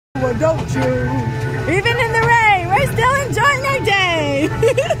good, don't you? Even in the rain, we're still enjoying our day.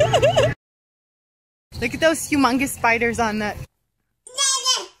 Look at those humongous spiders on that.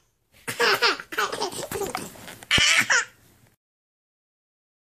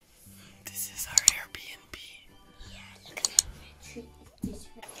 This is our Airbnb. Yeah, look at that.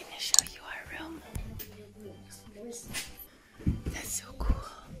 Let me show you our room. That's so cool.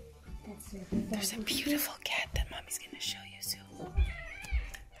 There's a beautiful cat that Mommy's gonna show you soon.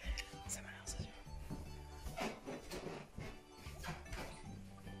 Someone else's room.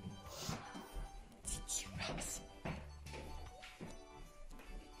 It's a cute house.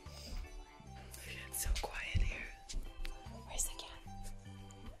 It's so quiet here. Where's the cat?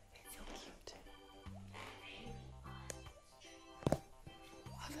 It's so cute.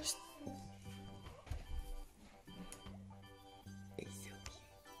 Oh, there's... It's so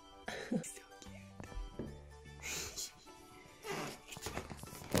cute. So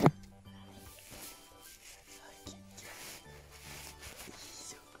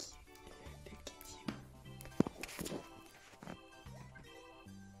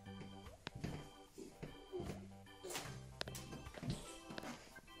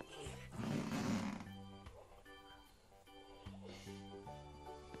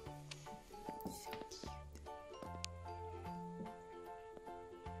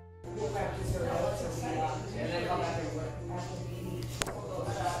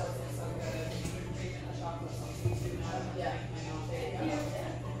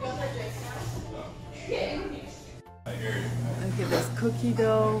Look at this cookie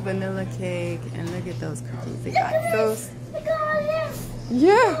dough, vanilla cake, and look at those cookies. They got those.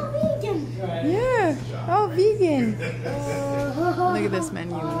 Yeah. Yeah. Oh, vegan. Look at this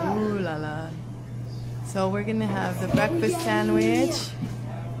menu. Ooh la la. So we're gonna have the breakfast sandwich.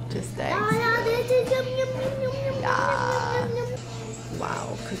 Just eggs. Yeah.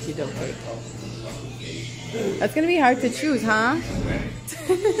 Wow, cookie dough cake. That's gonna be hard to choose, huh?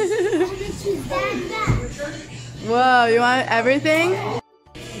 Whoa, you want everything?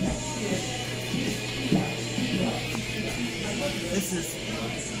 This is...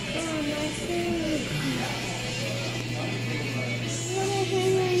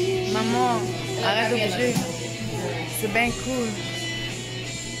 Maman, arrête de bouger. C'est bien cool.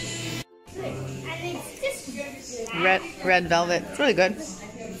 Red velvet. It's really good.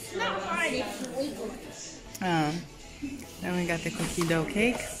 Then we got the cookie dough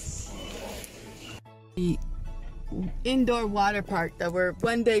cake. The indoor water park that we're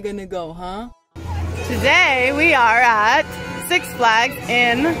one day gonna go, huh? Today we are at Six Flags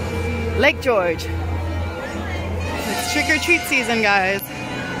in Lake George. It's trick-or-treat season, guys.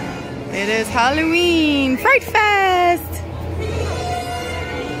 It is Halloween Fright Fest.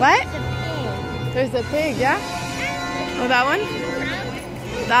 What? There's a pig, yeah? Oh, that one?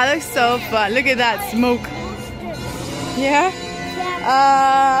 That looks so fun. Look at that smoke. Yeah?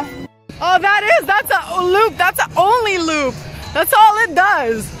 Oh, that's a loop. That's an only loop. That's all it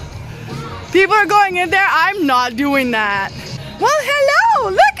does. People are going in there. I'm not doing that. Well, hello.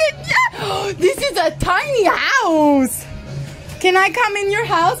 Look at you. This is a tiny house. Can I come in your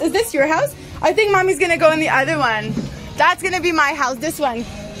house? Is this your house? I think Mommy's going to go in the other one. That's going to be my house, this one.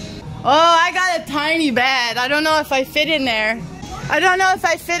 Oh, I got a tiny bed. I don't know if I fit in there. I don't know if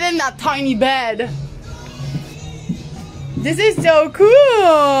I fit in that tiny bed. This is so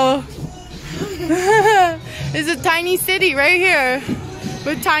cool. It's a tiny city right here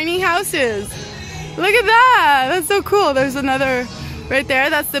with tiny houses. Look at that. That's so cool. There's another right there.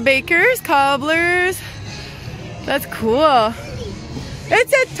 That's the bakers, cobblers. That's cool.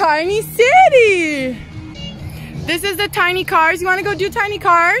 It's a tiny city. This is the tiny cars. You want to go do tiny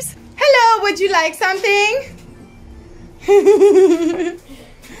cars? Hello, would you like something?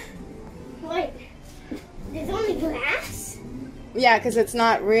 Wait, there's only glass? Yeah, because it's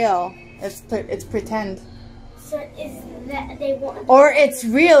not real. It's pretend. So is that they want? Or it's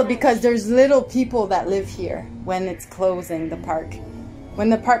real because there's little people that live here when it's closing, the park. When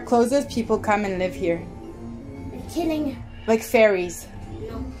the park closes, people come and live here. You're kidding. Like fairies.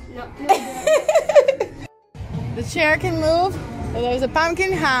 No. The chair can move. So there's a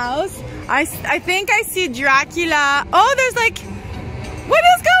pumpkin house. I think I see Dracula. Oh, there's like... What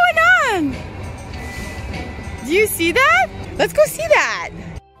is going on? Do you see that? Let's go see that.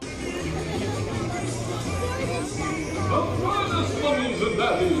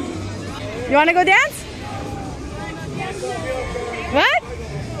 You want to go dance? What?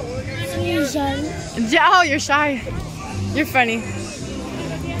 You're shy. Oh, you're shy. You're funny.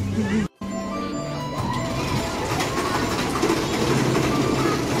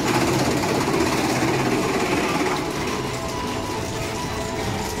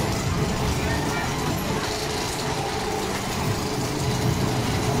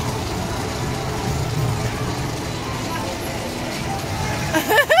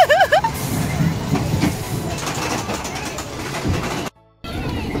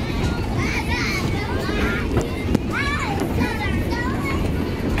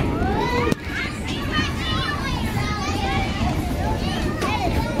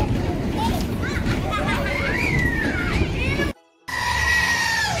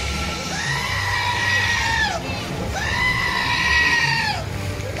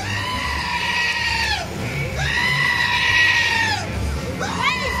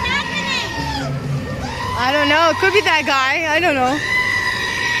 it could be that guy. I don't know.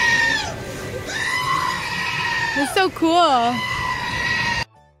 It's so cool.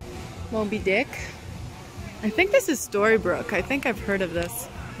 Moby Dick. I think this is Storybrooke. I think I've heard of this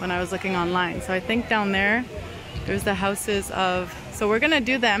when I was looking online. So I think down there, there's the houses of... So we're gonna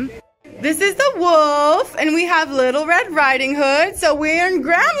do them. This is the wolf, and we have Little Red Riding Hood. So we're in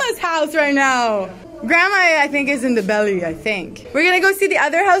Grandma's house right now. Grandma, I think, is in the belly, I think. We're gonna go see the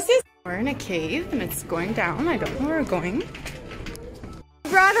other houses. We're in a cave, and it's going down. I don't know where we're going.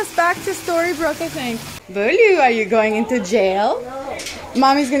 Brought us back to Storybrooke, I think. Bulu, are you going into jail? No.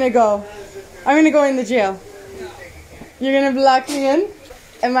 Mommy's gonna go. I'm gonna go in the jail. You're gonna block me in?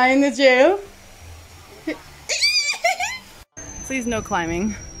 Am I in the jail? Please no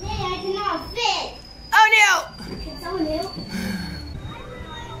climbing. Hey, I cannot fit. Oh no! Can someone help?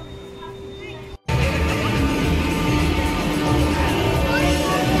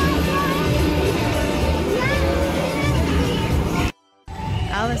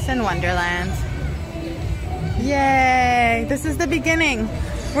 Alice in Wonderland. Yay! This is the beginning.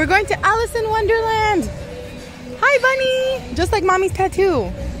 We're going to Alice in Wonderland. Hi, Bunny! Just like Mommy's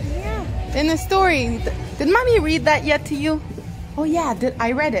tattoo. Yeah. In the story. Did Mommy read that yet to you? Oh yeah,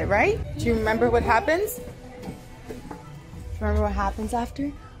 I read it, right? Do you remember what happens? Do you remember what happens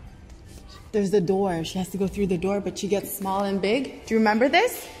after? There's the door. She has to go through the door, but she gets small and big. Do you remember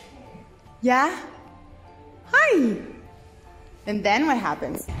this? Yeah? Hi! And then what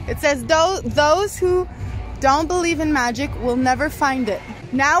happens? It says, those who don't believe in magic will never find it.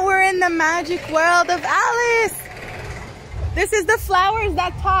 Now we're in the magic world of Alice! This is the flowers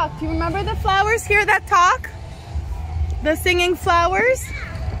that talk. Do you remember the flowers here that talk? The singing flowers?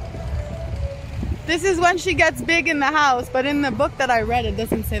 This is when she gets big in the house, but in the book that I read, it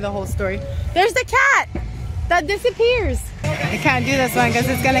doesn't say the whole story. There's the cat that disappears. I can't do this one because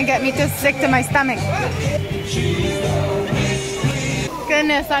it's gonna get me too sick to my stomach.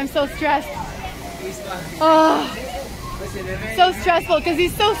 Goodness, I'm so stressed. Oh, so stressful because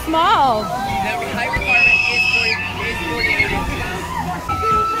he's so small. The height requirement is 48 inches.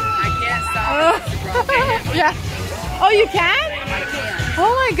 I can't stop. Yeah. Oh, you can?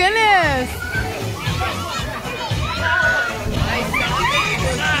 Oh my goodness.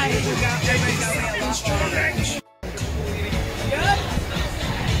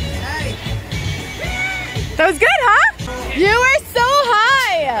 That was good, huh? You were so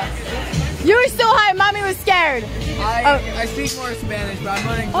high. You were so high. Mommy was scared. I speak more Spanish, but I'm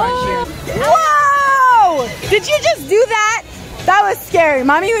learning French here. Whoa! Did you just do that? That was scary.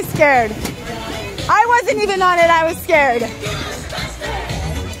 Mommy was scared. I wasn't even on it. I was scared.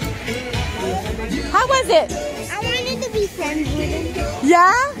 How was it? I wanted to be friends with him.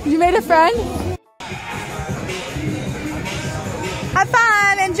 Yeah? You made a friend? Have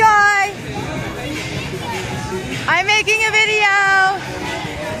fun. Enjoy. I'm making a video.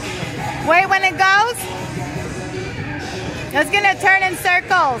 Wait, when it goes, it's gonna turn in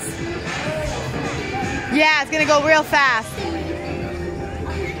circles. Yeah, it's gonna go real fast.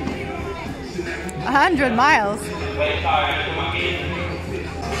 100 miles.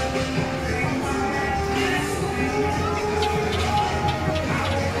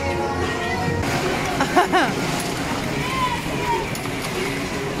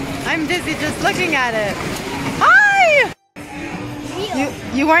 I'm dizzy just looking at it. Hi!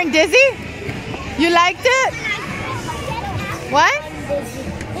 You weren't dizzy? You liked it? What?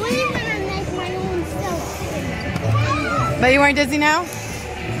 Only when I make my own self. But you weren't dizzy now?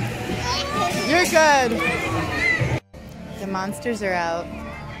 You're good. The monsters are out.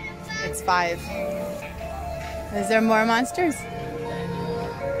 It's 5. Is there more monsters?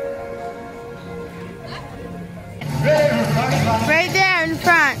 Right there in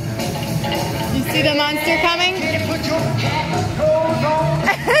front. You see the monster coming?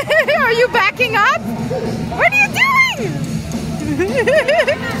 Are you backing up? What are you doing?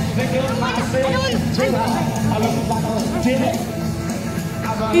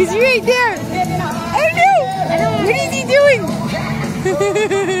 He's right there. Oh no! What is he doing?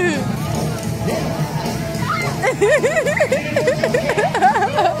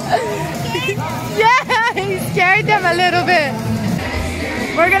 Yeah, he scared them a little bit.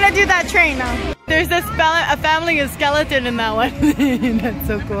 We're gonna do that train now. There's a family of skeleton in that one. That's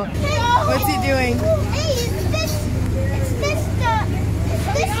so cool. What's he doing? Hey,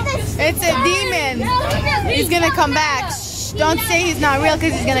 It's a demon. He's gonna come back. Shh, don't say he's not real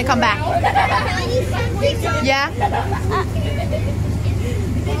because he's gonna come back. Yeah?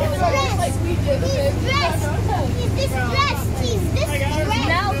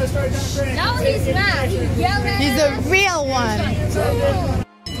 No, he's not. He's a real one.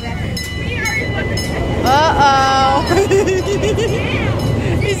 Uh-oh.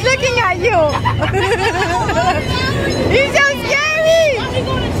 He's looking at you. He's so scary.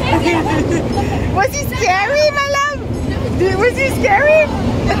 Was he scary, my love? Was he scary?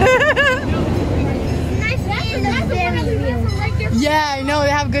 Yeah, I know. They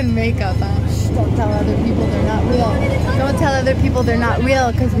have good makeup. Shh, don't tell other people they're not real. Don't tell other people they're not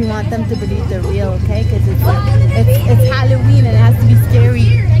real because we want them to believe they're real, okay? Because it's Halloween and it has to be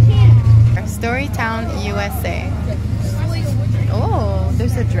scary. Storytown, USA. Oh,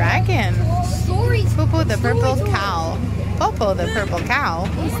 there's a dragon. Popo the purple cow. Popo the purple cow?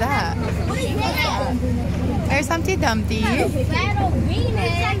 Who's that? There's Humpty Dumpty. It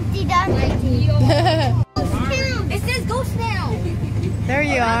says Ghost Town. There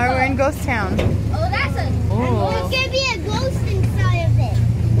you are. We're in Ghost Town. Oh, that's a. Oh. There's gonna be a ghost inside of it.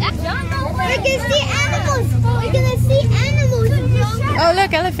 That's we can see animals. We're gonna see animals. Oh,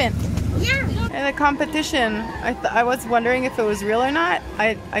 look, elephant. Yeah. And the competition. I was wondering if it was real or not.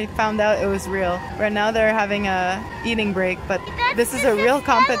 I found out it was real. Right now they're having a eating break, but this is a real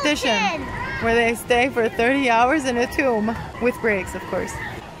competition where they stay for 30 hours in a tomb with breaks, of course.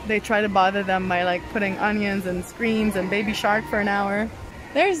 They try to bother them by like putting onions and screens and baby shark for an hour.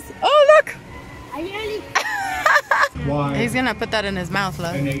 There's, oh look! He's gonna put that in his mouth,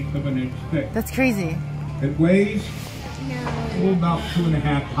 love. An eighth of an inch thick. That's crazy. It weighs about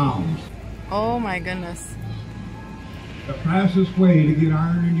 2.5 pounds. Oh my goodness. The fastest way to get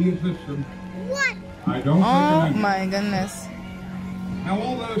iron into your system. What? I don't Oh recommend. my goodness. Now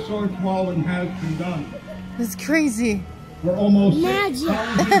all that sword swallowing has been done. It's crazy. For almost Magic.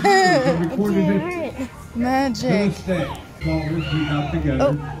 6,000 years of recorded history. To Magic. this day, swallowers we got together.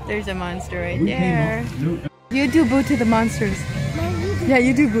 Oh, there's a monster right We there. came up with new. You do boo to the monsters. Yeah,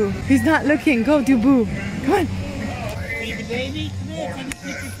 you do boo. He's not looking. Go do boo. Come on. See the baby? Come here. Take a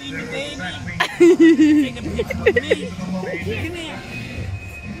picture. See the baby? Take a picture with me. Come here.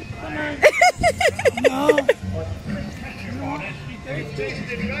 Come on. No.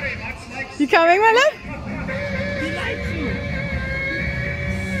 You coming, my love? He likes you.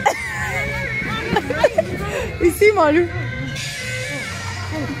 We see Malu.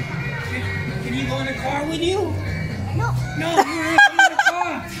 Can you go in the car with you? No. No, you're in the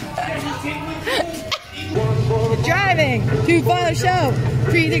car. Can you take my phone? We're driving to the show.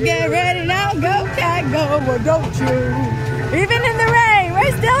 Free to get ready now. Go, cat, go. Well, don't you? Even in the rain,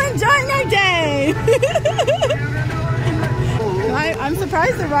 we're still enjoying our day. I'm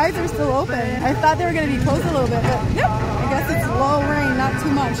surprised the rides are still open. I thought they were going to be closed a little bit, but nope. I guess it's low rain, not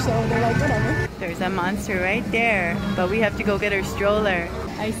too much, so they're like, whatever. There's a monster right there, but we have to go get her stroller.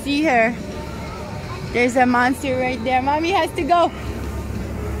 I see her. There's a monster right there. Mommy has to go.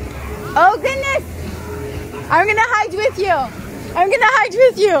 Oh, goodness. I'm going to hide with you. I'm going to hide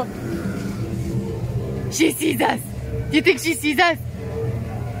with you. She sees us. Do you think she sees us?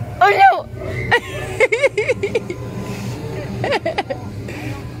 Oh, no. I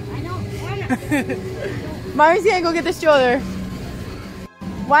don't wanna. Mommy's gonna go get the stroller.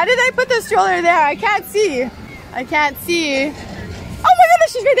 Why did I put the stroller there? I can't see. I can't see. Oh my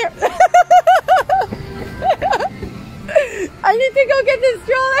goodness, she's right there. I need to go get the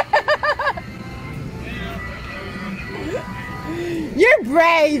stroller. You're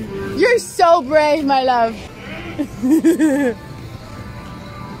brave. You're so brave, my love.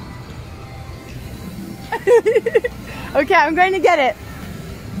 Okay, I'm going to get it.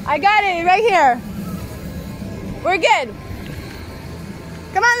 I got it right here. We're good.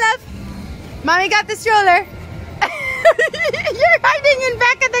 Come on, love. Mommy got the stroller. You're hiding in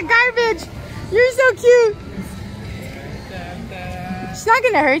back of the garbage. You're so cute. She's not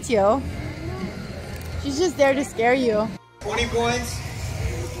going to hurt you. She's just there to scare you. 20 points.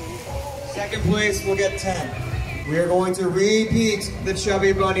 Second place will get 10. We are going to repeat the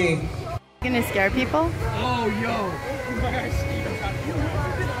Chubby Bunny. Gonna scare people? Oh, yo.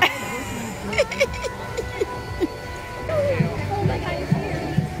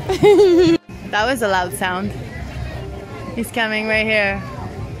 That was a loud sound. He's coming right here.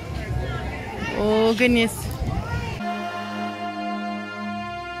 Oh, goodness.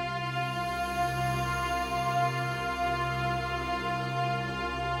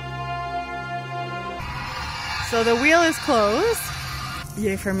 So the wheel is closed.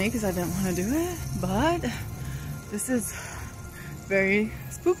 Yay for me because I didn't want to do it, but this is very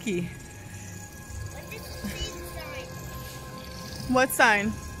spooky. What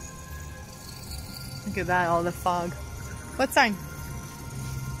sign? Look at that, all the fog. What sign?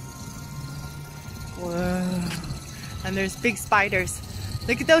 Whoa. And there's big spiders.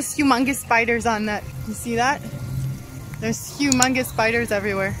 Look at those humongous spiders on that. You see that? There's humongous spiders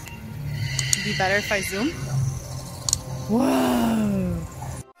everywhere. It'd be better if I zoom. Wow.